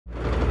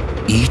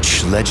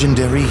Each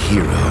legendary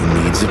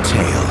hero needs a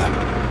tale.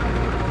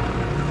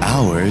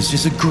 Ours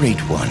is a great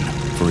one,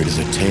 for it is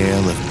a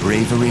tale of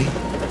bravery,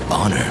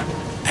 honor,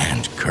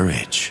 and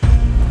courage.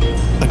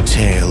 A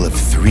tale of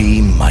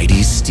 3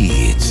 mighty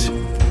steeds,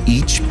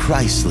 each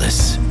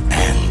priceless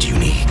and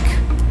unique.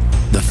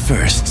 The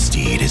first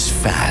steed is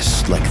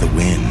fast like the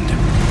wind.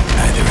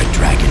 Neither a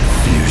dragon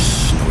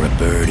fierce nor a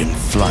bird in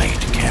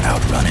flight can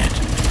outrun it.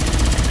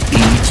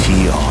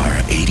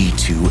 ETR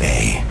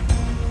 82A.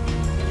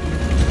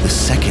 The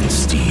second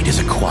steed is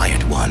a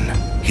quiet one.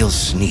 He'll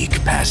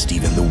sneak past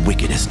even the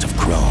wickedest of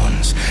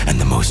crones and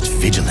the most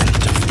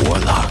vigilant of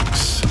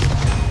warlocks.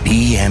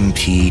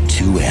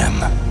 BMP-2M.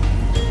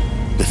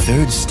 The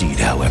third steed,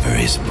 however,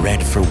 is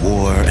bred for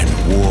war and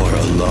war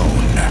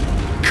alone.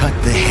 Cut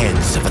the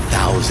heads of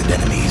 1,000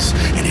 enemies,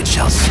 and it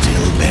shall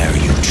still bear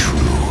you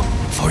true,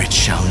 for it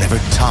shall never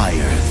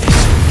tire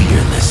this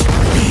fearless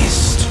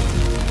beast.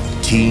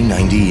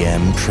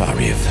 T90M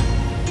Prariv.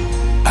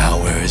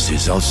 Ours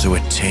is also a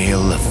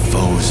tale of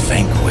foes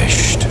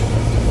vanquished.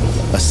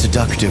 A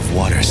seductive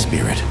water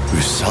spirit,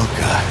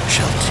 Rusalka,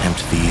 shall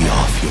tempt thee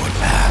off your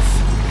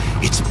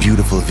path. Its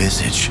beautiful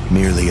visage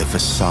merely a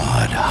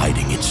facade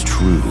hiding its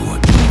true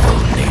evil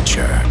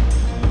nature.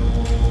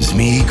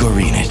 Zmi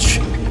Gorinich,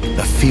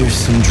 a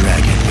fearsome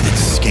dragon with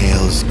its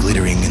scales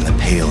glittering in the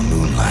pale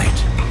moonlight.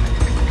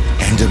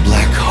 And a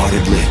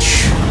black-hearted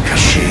lich,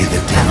 Kashay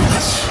the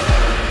Deathless,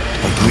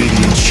 a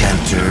greedy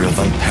enchanter of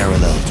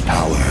unparalleled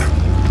power,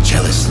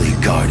 jealously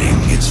guarding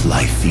its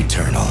life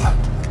eternal.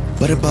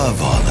 But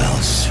above all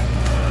else,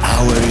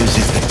 ours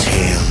is the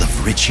tale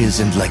of riches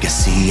and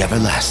legacy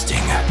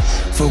everlasting.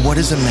 For what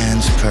is a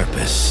man's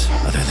purpose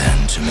other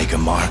than to make a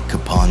mark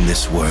upon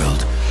this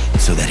world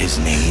so that his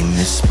name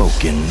is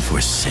spoken for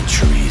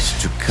centuries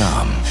to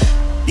come?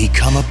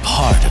 Become a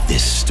part of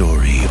this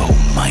story,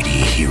 O mighty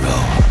hero,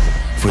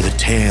 for the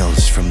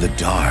tales from the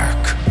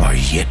dark are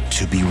yet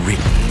to be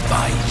written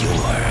by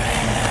your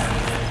hand.